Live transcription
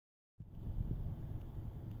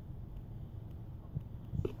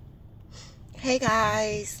Hey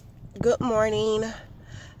guys, good morning.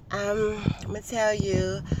 I'm gonna tell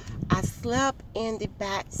you, I slept in the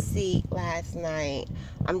back seat last night.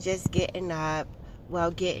 I'm just getting up,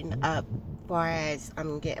 getting up far as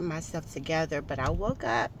I'm getting myself together, but I woke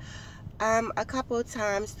up a couple of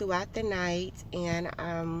times throughout the night and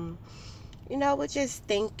was just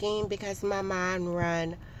thinking because my mind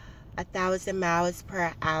run 1,000 miles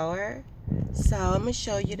per hour. So I'm gonna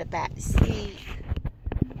show you the back seat,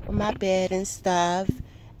 my bed and stuff,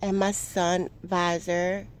 and my sun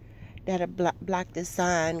visor that blocked the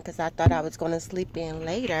sun because I thought I was going to sleep in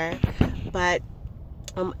later. But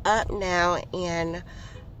I'm up now and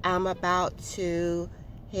I'm about to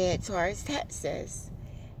head towards Texas.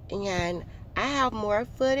 And I have more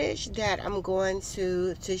footage that I'm going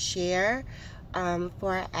to share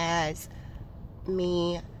for as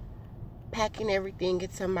me packing everything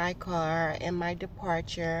into my car and my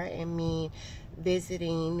departure and me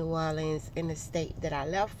visiting New Orleans in the state that I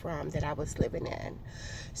left from, that I was living in.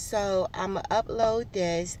 So I'm gonna upload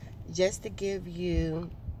this just to give you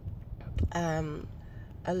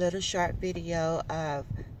a little short video of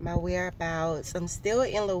my whereabouts. I'm still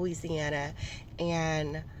in Louisiana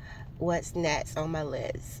and what's next on my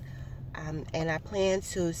list. And I plan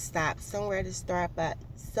to stop somewhere to start, but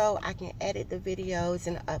so I can edit the videos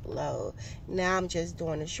and upload. Now I'm just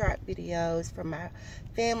doing the short videos for my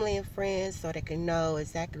family and friends so they can know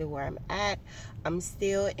exactly where I'm at. I'm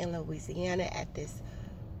still in Louisiana at this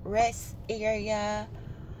rest area.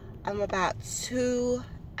 I'm about 2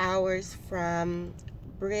 hours from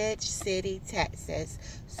Bridge City, Texas.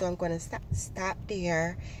 So I'm going to stop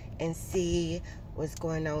there and see what's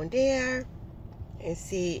going on there, and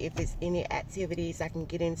see if it's any activities I can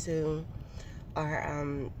get into,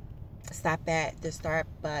 or stop at the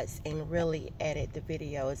Starbucks and really edit the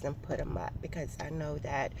videos and put them up, because I know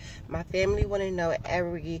that my family want to know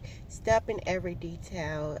every step and every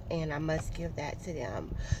detail, and I must give that to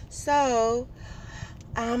them. So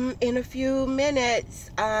in a few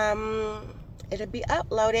minutes it'll be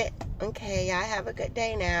uploaded. Okay, y'all have a good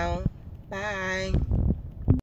day now. Bye.